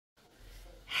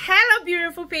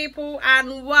beautiful people,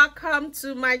 and welcome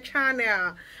to my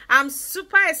channel. I'm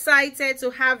super excited to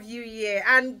have you here.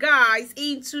 And guys,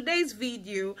 in today's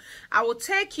video I will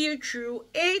take you through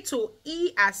A to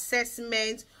E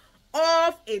assessment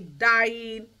of a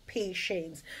dying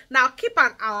patient. Now keep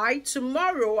an eye,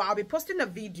 tomorrow I'll be posting a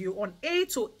video on A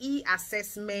to E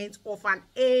assessment of an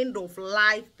end of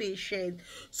life patient,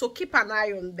 so keep an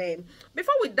eye on them.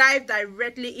 Before we dive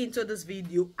directly into this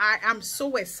video, I am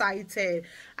so excited.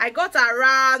 I got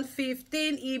around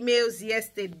 15 emails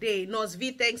yesterday.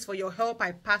 Nosvi, thanks for your help.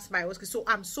 I passed my Osce, so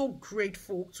I'm so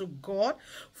grateful to God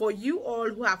for you all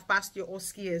who have passed your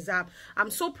Osce exam.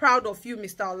 I'm so proud of you,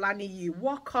 Mr. Olaniyi.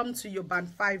 Welcome to your band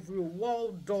 5 role.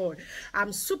 Well done.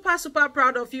 I'm super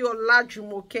proud of you,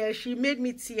 Olajumoke. She made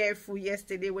me tearful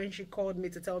yesterday when she called me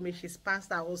to tell me she's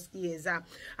passed her Osce exam.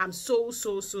 I'm so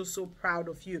proud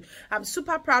of you. I'm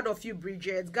super proud of you,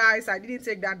 Bridget. Guys, I didn't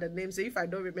take down the name, so if I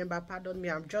don't remember, pardon me.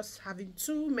 I'm just having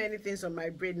too many things on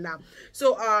my brain now.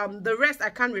 So the rest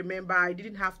I can't remember. I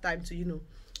didn't have time to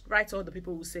write all the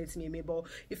people who sent me a mail, but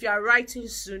if you are writing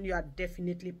soon, you are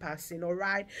definitely passing. All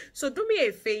right, so do me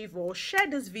a favor, share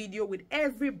this video with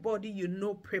everybody you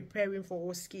know preparing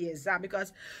for Osce exam,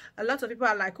 because a lot of people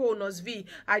are like, oh Nosvi,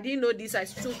 I didn't know this.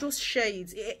 So just share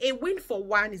it. A win for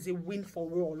one is a win for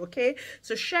all. Okay,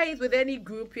 so share it with any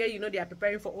group here you know they are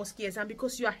preparing for Osce exam,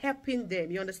 because you are helping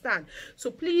them, you understand? So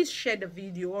please share the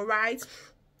video. All right,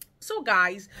 so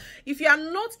guys, if you are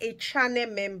not a channel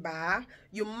member,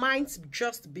 you might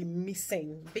just be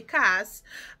missing, because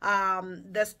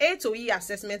there's A to E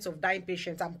assessment of dying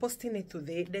patients. I'm posting it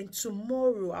today. Then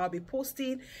tomorrow I'll be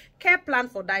posting care plan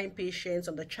for dying patients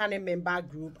on the channel member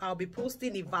group. I'll be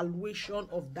posting evaluation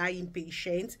of dying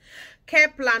patients, care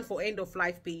plan for end of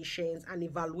life patients, and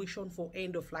evaluation for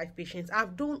end of life patients.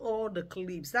 I've done all the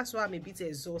clips. That's why I'm a bit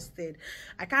exhausted.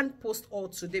 I can't post all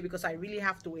today because I really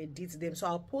have to edit them. So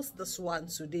I'll post this one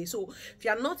today. So if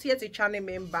you're not yet a channel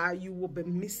member, you will be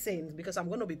missing, because I'm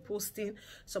going to be posting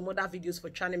some other videos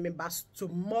for channel members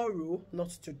tomorrow, not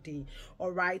today.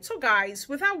 All right, so guys,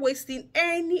 without wasting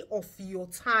any of your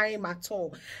time at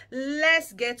all,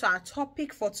 let's get to our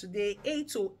topic for today: A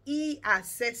to E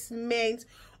assessment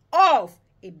of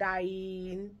a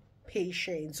dying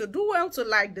patient. So do well to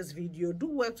like this video, do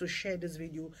well to share this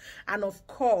video, and of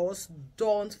course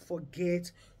don't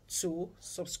forget to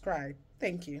subscribe.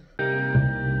 Thank you.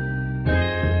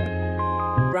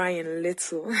 Ryan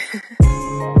Little.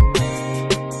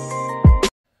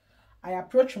 I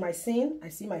approach my scene. I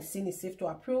see my scene is safe to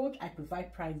approach. I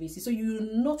provide privacy. So you're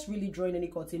not really drawing any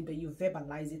curtain, but you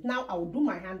verbalize it. Now I will do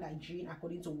my hand hygiene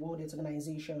according to World Health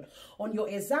Organization. On your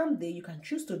exam day, you can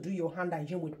choose to do your hand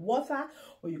hygiene with water,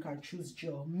 or you can choose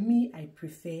gel. Me, I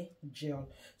prefer gel.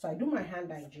 So I do my hand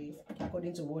hygiene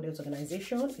according to World Health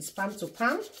Organization. It's palm to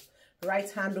palm. Right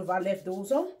hand over left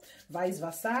dorsum, vice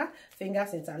versa,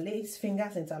 fingers interlaced,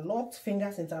 fingers interlocked,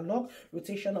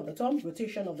 rotation of the thumb,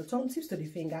 tips to the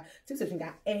finger,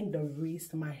 and the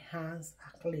wrist. My hands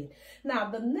are clean.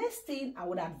 Now, the next thing I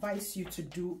would advise you to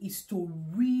do is to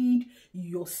read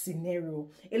your scenario.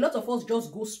 A lot of us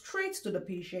just go straight to the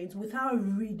patient without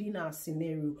reading our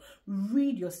scenario.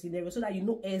 Read your scenario so that you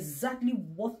know exactly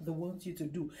what they want you to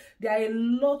do. There are a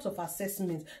lot of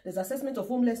assessments. There's assessment of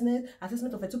homelessness,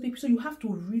 assessment of ectopic. So you have to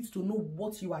read to know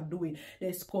what you are doing.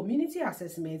 There's community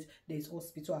assessment, there's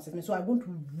hospital assessment. So I want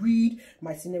to read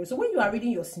my scenario. So when you are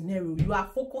reading your scenario, you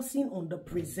are focusing on the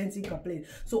presenting complaint.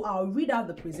 So I'll read out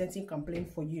the presenting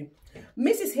complaint for you.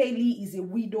 Mrs. Haley is a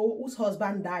widow whose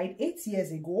husband died 8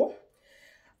 years ago.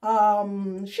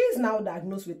 She is now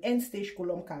diagnosed with end-stage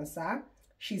colon cancer.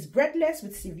 She's breathless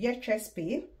with severe chest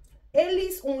pain.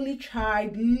 Ellie's only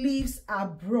child lives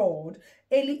abroad.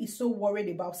 Ellie is so worried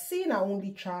about seeing her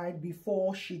only child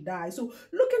before she dies. So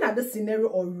looking at the scenario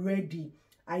already,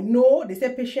 I know they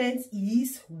say patient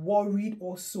is worried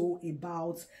also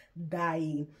about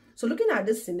dying. So looking at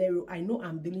this scenario, I know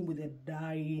I'm dealing with a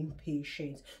dying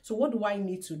patient. So what do I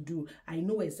need to do? I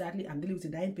know exactly I'm dealing with a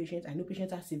dying patient. I know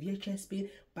patient has severe chest pain,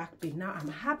 back pain. Now I'm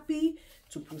happy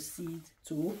to proceed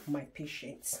to my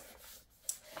patient.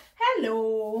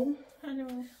 Hello.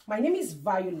 Hello. My name is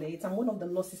Violet. I'm one of the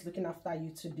nurses looking after you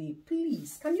today.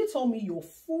 Please, can you tell me your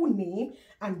full name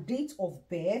and date of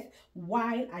birth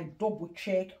while I double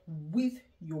check with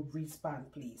your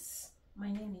wristband, please?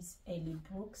 My name is Ellie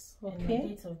Brooks. Okay. And my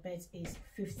date of birth is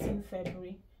 15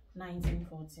 February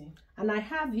 1940. And I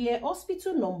have here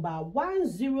hospital number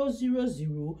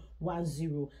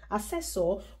 100010.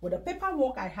 Assessor, with the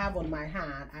paperwork I have on my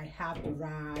hand, I have the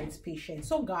right patient.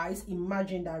 So guys,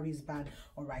 imagine that wristband.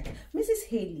 All right, Mrs.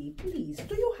 Haley, please,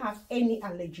 do you have any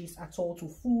allergies at all to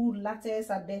food, latex,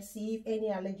 adhesive, any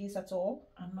allergies at all?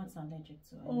 I'm not allergic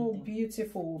to anything. Oh,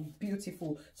 beautiful,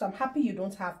 beautiful. So I'm happy you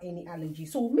don't have any allergies.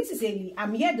 So Mrs. Haley,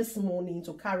 I'm here this morning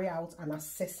to carry out an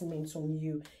assessment on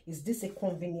you. Is this a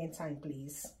convenient time,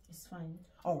 please? It's fine.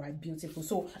 All right, beautiful.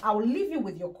 So I will leave you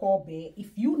with your call bay.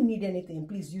 If you need anything,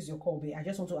 please use your call bay. I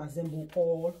just want to assemble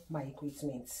all my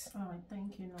equipment. All right,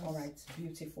 thank you, nurse. All right,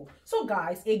 beautiful. So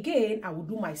guys, again, I will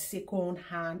do my second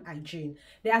hand hygiene.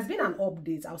 There has been an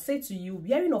update. I'll say to you,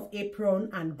 wearing of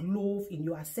apron and glove in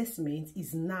your assessment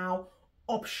is now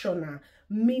optional,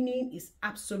 meaning is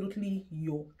absolutely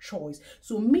your choice.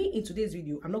 So me, in today's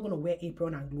video, I'm not going to wear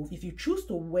apron and glove. If you choose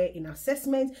to wear in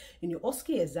assessment in your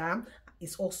Osce exam,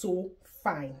 it's also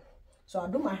fine. So I'll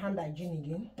do my hand hygiene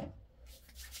again.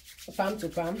 Palm to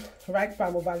palm, right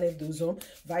palm over left bosom,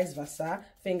 vice versa,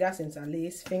 fingers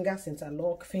interlace, fingers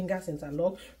interlock,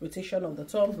 rotation of the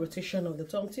thumb,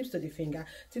 tips to the finger,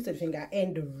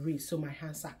 and the wrist. So my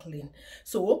hands are clean.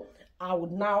 So I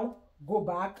would now go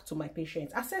back to my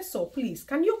patient. Assessor, please,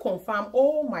 can you confirm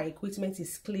all my equipment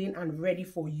is clean and ready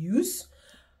for use?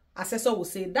 Assessor will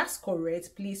say, that's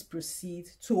correct. Please proceed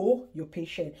to your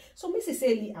patient. So Mrs.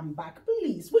 Haley, I'm back.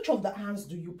 Please, which of the hands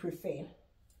do you prefer?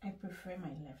 I prefer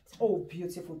my left. Oh,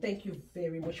 beautiful. Thank you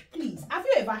very much. Please, have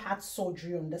you ever had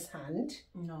surgery on this hand?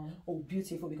 No. Oh,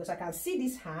 beautiful. Because I can see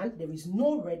this hand. There is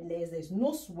no redness. There's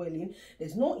no swelling.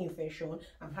 There's no infection.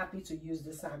 I'm happy to use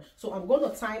this hand. So I'm going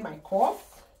to tie my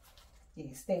cuff.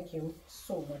 Yes, thank you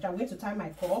so much. I'm going to tie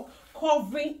my cuff,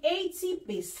 covering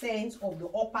 80% of the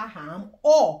upper arm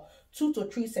or 2 to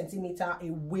 3 centimeters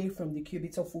away from the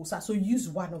cubital fossa. So use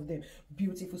one of them.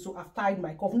 Beautiful. So I've tied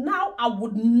my cuff. Now I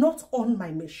would not on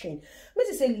my machine.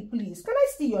 Mrs. Haley, please, can I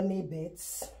see your nail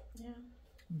beds? Yeah.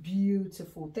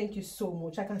 Beautiful. Thank you so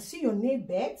much. I can see your nail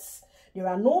beds. There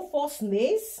are no false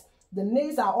nails. The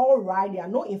nails are all right. There are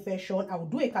no infection. I will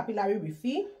do a capillary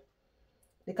refill.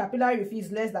 The capillary refill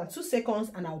is less than 2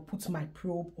 seconds, and I'll put my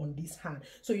probe on this hand.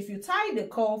 So if you tie the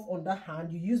cuff on the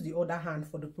hand, you use the other hand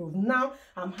for the probe. Now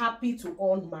I'm happy to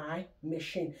on my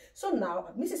machine. So now,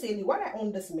 Mrs. Haley, while I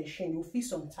on this machine, you'll feel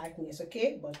some tightness,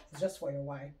 okay? But it's just for a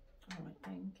while. All right,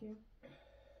 thank you.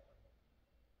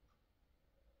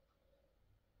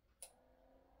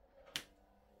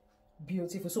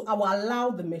 Beautiful. So I will allow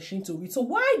the machine to read. So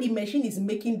while the machine is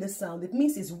making the sound, it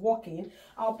means it's working.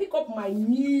 I'll pick up my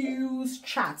news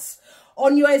charts.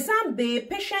 On your exam day,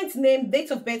 patient's name,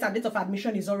 date of birth, and date of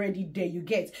admission is already there, you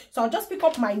get. So I'll just pick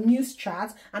up my news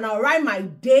chart and I'll write my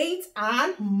date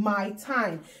and my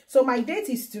time. So my date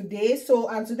is today. So,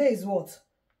 and today is what?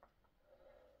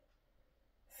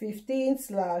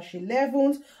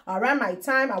 15/11th. I'll write my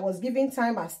time. I was given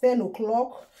time as 10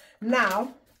 o'clock.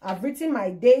 Now, I've written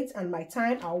my date and my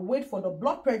time. I'll wait for the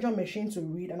blood pressure machine to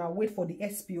read, and I'll wait for the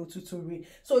SpO2 to read.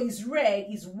 So it's read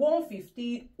is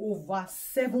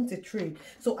 115/73.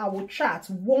 So I will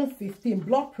chart 115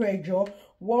 blood pressure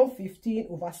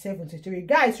 115/73.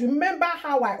 Guys, remember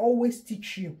how I always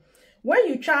teach you. When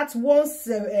you chart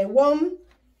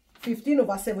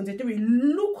 115/73,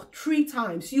 look 3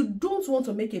 times. You don't want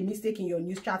to make a mistake in your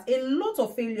news chart. A lot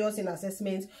of failures in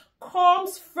assessments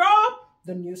comes from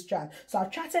the news chart. So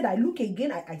I've charted, I look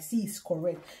again, I see it's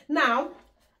correct. Now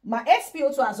my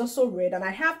SpO2 has also read, and I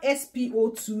have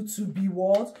SpO2 to be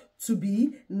what? To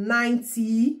be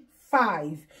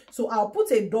 95. So I'll put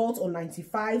a dot on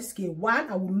 95, scale 1.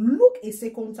 I will look a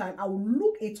second time. I will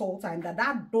look a third time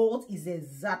that dot is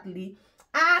exactly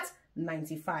at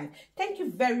 95. Thank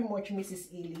you very much, Mrs.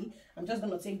 Haley. I'm just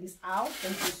going to take this out.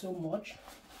 Thank you so much.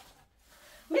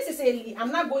 Mrs. Haley,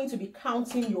 I'm not going to be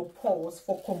counting your pulse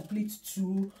for complete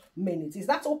 2 minutes. Is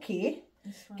that okay?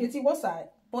 Katie,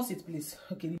 pause it, please.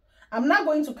 Okay. I'm not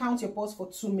going to count your pulse for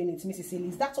 2 minutes, Mrs. Haley.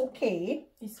 Is that okay?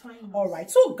 It's fine. All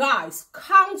right. So, guys,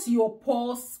 count your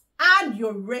pulse and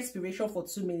your respiration for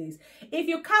 2 minutes. If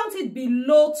you count it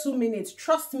below 2 minutes,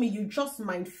 trust me, you just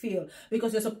might fail,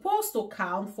 because you're supposed to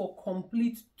count for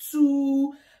complete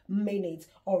 2 minutes.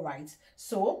 All right.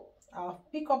 So I'll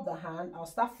pick up the hand. I'll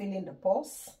start feeling the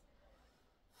pulse.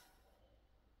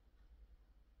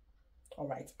 All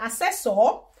right.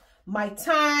 Assessor, my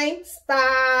time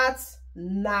starts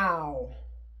now.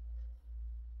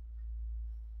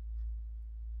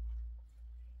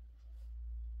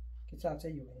 I'll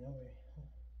tell you when. No way.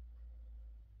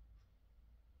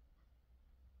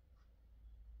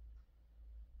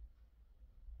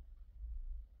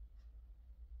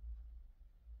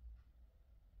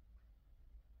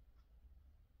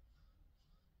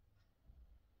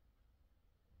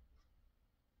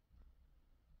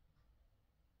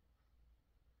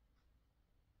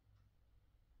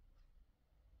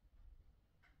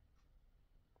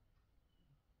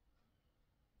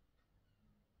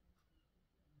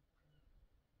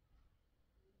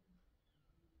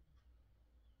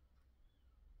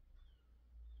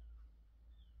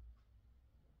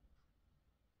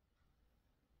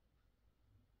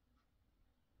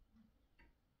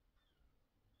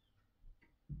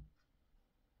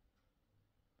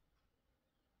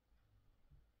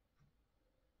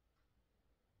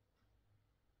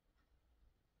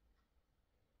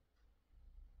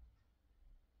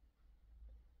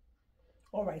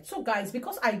 All right, so guys,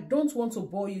 because I don't want to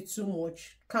bore you too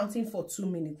much counting for 2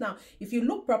 minutes. Now, if you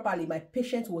look properly, my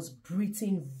patient was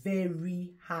breathing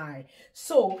very high.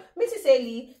 So, Mrs.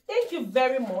 Ailey, thank you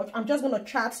very much. I'm just going to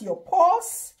chart your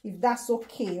pulse, if that's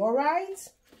okay, all right?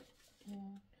 Yeah.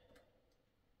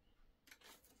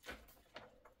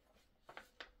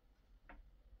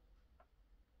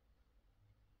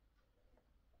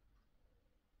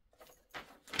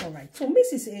 All right, so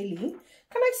Mrs. Ailey,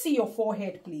 can I see your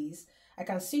forehead, please? I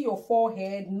can see your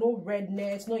forehead, no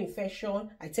redness, no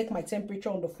infection. I take my temperature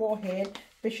on the forehead.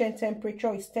 Patient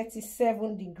temperature is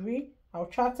 37 degrees. I'll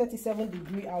chart 37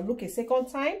 degrees. I'll look a second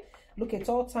time, look a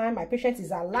third time. My patient is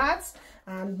alert,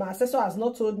 and my assessor has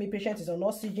not told me patient is on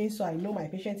oxygen, so I know my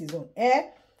patient is on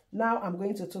air. Now I'm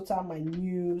going to total my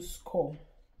new score.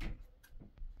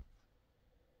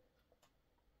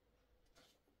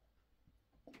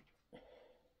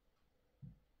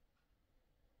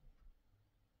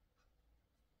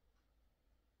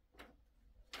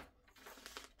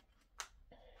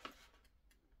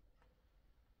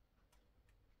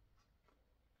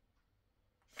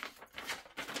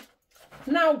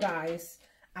 Now guys,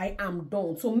 I am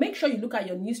done. So make sure you look at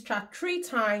your news chart 3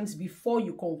 times before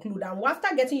you conclude. And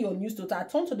after getting your news total,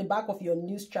 turn to the back of your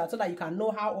news chart so that you can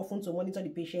know how often to monitor the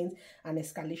patient and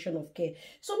escalation of care.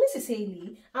 So Mrs.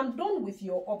 Ailey, I'm done with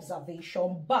your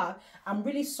observation, but I'm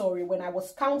really sorry. When I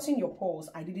was counting your pulse,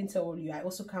 I didn't tell you. I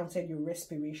also counted your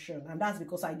respiration, and that's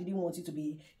because I didn't want you to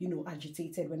be,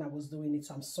 agitated when I was doing it.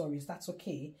 So I'm sorry. Is that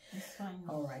okay? It's fine.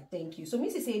 All right, thank you. So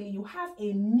Mrs. Ailey, you have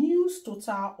a news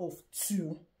total of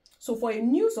 2. So for a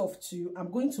news of 2,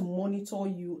 I'm going to monitor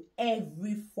you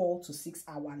every 4 to 6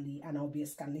 hourly, and I'll be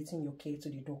escalating your care to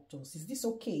the doctors. Is this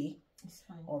okay? It's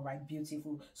fine. All right,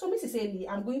 beautiful. So Mrs. Ailey,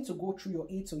 I'm going to go through your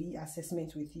A to E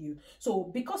assessment with you. So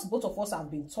because both of us have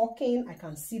been talking, I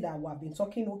can see that we have been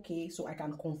talking okay, so I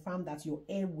can confirm that your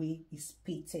airway is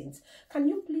patent. Can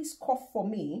you please cough for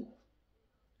me?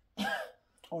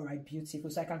 All right, beautiful.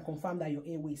 So I can confirm that your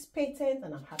airway is patent,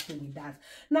 and I'm happy with that.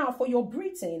 Now, for your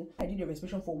breathing, I did your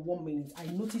respiration for 1 minute. I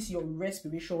notice your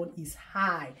respiration is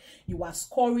high. You are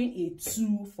scoring a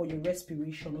 2 for your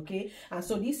respiration, okay? And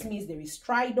so this means there is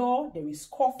stridor, there is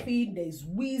coughing, there is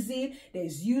wheezing, there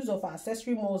is use of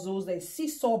accessory muscles, there is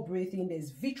seesaw breathing, there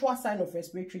is visual sign of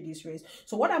respiratory distress.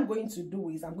 So what I'm going to do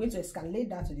is I'm going to escalate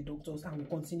that to the doctors, and we'll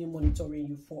continue monitoring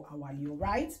you 4 hourly, all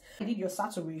right? I did your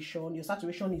saturation. Your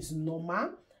saturation is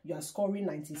normal. You are scoring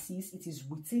 96. It is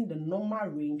within the normal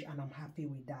range, and I'm happy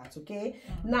with that, okay?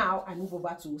 Now I move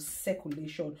over to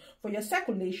circulation. For your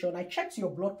circulation, I checked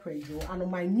your blood pressure, and on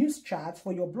my news chart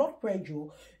for your blood pressure,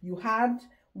 you had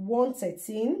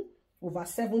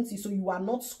 113/70. So you are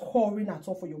not scoring at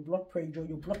all for your blood pressure.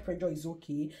 Your blood pressure is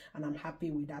okay, and I'm happy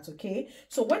with that, okay?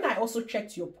 So when I also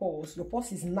checked your pulse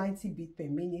is 90 beats per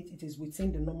minute. It is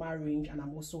within the normal range, and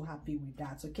I'm also happy with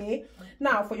that, okay?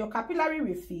 Now for your capillary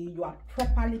refill, you are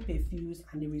properly perfused,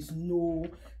 and there is no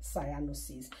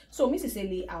cyanosis. So Mrs.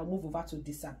 Ailey, I'll move over to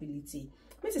disability.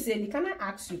 Mrs. Ailey, can I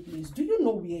ask you please, do you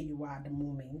know where you are at the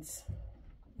moment?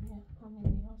 Yeah, I'm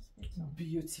in the hospital.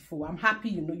 Beautiful. I'm happy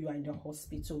you know you are in the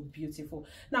hospital. Beautiful.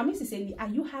 Now, Mrs. Ailey, are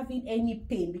you having any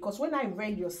pain? Because when I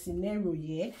read your scenario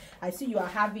here, I see you are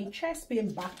having chest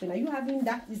pain, back pain. Are you having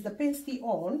that? Is the pain still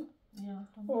on? Yeah.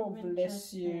 Oh,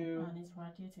 bless you. And it's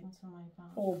radiating to my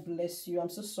back. Oh, bless you. I'm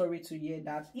so sorry to hear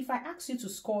that. If I ask you to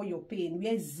score your pain,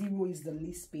 where 0 is the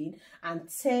least pain and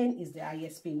 10 is the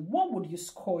highest pain, what would you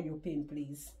score your pain,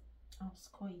 please? I'll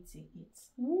score it a 8.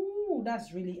 Ooh,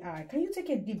 that's really high. Can you take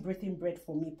a deep breathing breath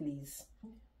for me, please?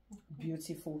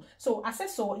 Beautiful. So,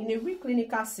 assessor, in a real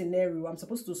clinical scenario, I'm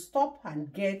supposed to stop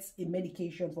and get a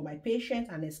medication for my patient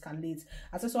and escalate.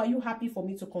 Assessor, are you happy for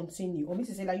me to continue? Or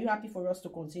Mrs. Ailey, are you happy for us to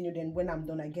continue? Then when I'm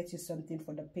done, I get you something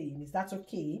for the pain. Is that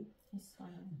okay? It's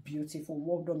fine. Beautiful.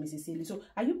 Well done, Mrs. Ailey. So,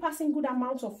 are you passing good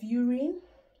amount of urine?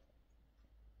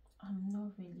 I'm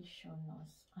not really sure,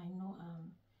 nurse. I know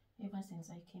ever since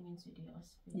I came into the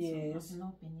hospital, yes, I've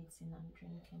not been eating and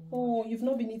drinking well. Oh, you've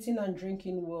not been eating and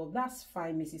drinking well. That's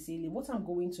fine, Mrs. Ailey. What I'm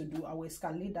going to do, I will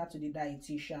escalate that to the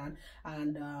dietitian,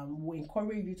 and we'll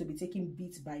encourage you to be taking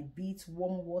bit by bit,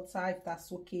 warm water, if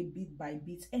that's okay, bit by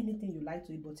bit, anything you like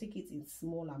to eat, but take it in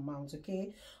small amounts,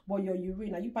 okay? But your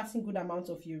urine, are you passing good amount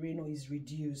of urine, or is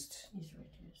reduced? It's reduced.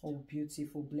 Oh,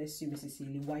 beautiful. Bless you, Mrs.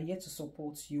 Ailey. We're here to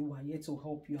support you. We're here to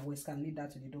help you. I will escalate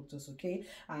that to the doctors, okay?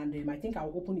 And I think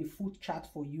I'll open a food chart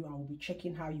for you. I will be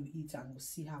checking how you eat, and we'll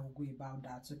see how we'll go about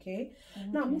that, okay?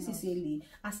 Now, Mrs. Ailey,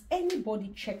 has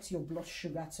anybody checked your blood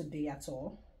sugar today at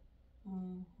all?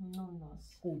 No,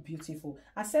 nurse. Oh, beautiful.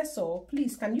 Assessor,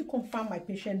 please, can you confirm my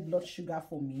patient blood sugar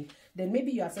for me? Then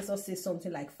maybe your assessor says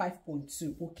something like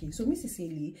 5.2. Okay, so Mrs.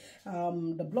 Haley,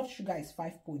 the blood sugar is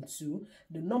 5.2.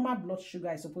 The normal blood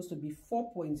sugar is supposed to be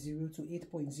 4.0 to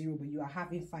 8.0, but you are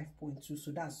having 5.2,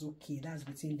 so that's okay. That's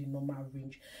within the normal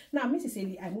range. Now, Mrs.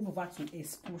 Haley, I move over to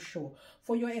exposure.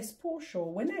 For your exposure,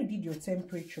 when I did your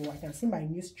temperature, I can see my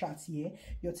news chart here.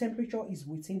 Your temperature is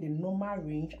within the normal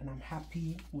range, and I'm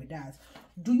happy with that.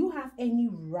 Do you have any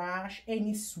rash,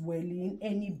 any swelling,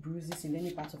 any bruises in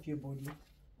any part of your body?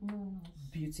 No.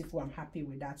 Beautiful. I'm happy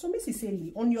with that. So Mrs.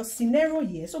 Haley, on your scenario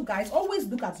here, so guys, always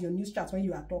look at your news chart when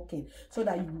you are talking so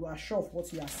that you are sure of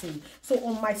what you are saying. So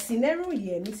on my scenario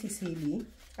here, Mrs. Haley,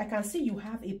 I can see you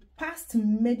have a past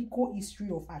medical history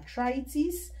of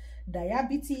arthritis,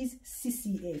 diabetes,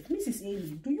 CCF. Mrs.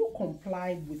 Haley, do you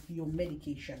comply with your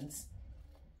medications?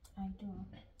 I do.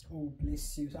 Oh,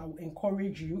 bless you. So I will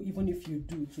encourage you, even if you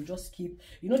do, to just keep,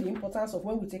 you know, the importance of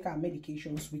when we take our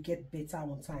medications, we get better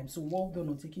on time. So well done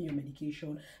on taking your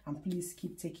medication, and please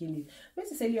keep taking it.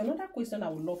 Mrs. Haley, another question I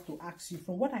would love to ask you,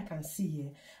 from what I can see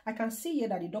here, I can see here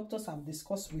that the doctors have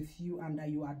discussed with you and that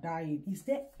you are dying. Is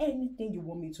there anything you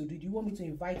want me to do? Do you want me to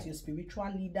invite your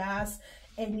spiritual leaders,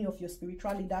 any of your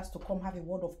spiritual leaders, to come have a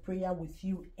word of prayer with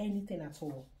you? Anything at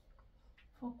all?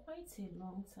 For quite a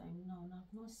long time now, and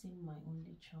I've not seen my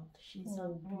only child. She's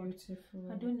abroad. Beautiful.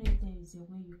 I don't know if there is a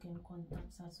way you can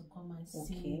contact her to come and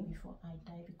see me before I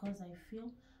die, because I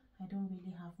feel I don't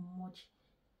really have much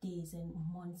days and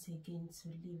months again to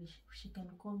live. She can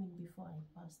come in before I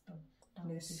pass on.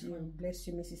 Bless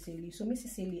you, Mrs. Haley. So,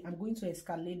 Mrs. Haley, I'm going to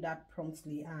escalate that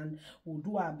promptly, and we'll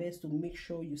do our best to make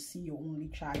sure you see your only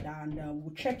child, and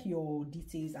we'll check your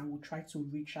details and we'll try to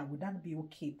reach her. Would that be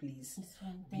okay, please? It's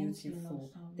fine.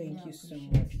 Beautiful. Thank you so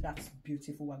much. That's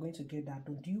beautiful. We're going to get that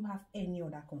done. Do you have any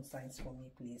other concerns for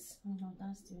me, please? No,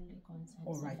 that's the only concern.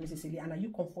 All right, Mrs. Haley. And are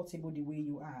you comfortable the way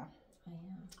you are? I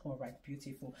am. All right,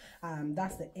 beautiful.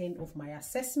 That's the end of my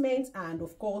assessment, and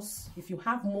of course, if you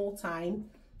have more time,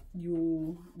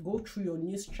 you go through your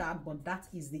news chart, but that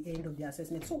is the end of the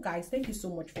assessment. So guys, thank you so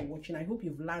much for watching. I hope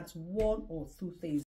you've learned one or two things.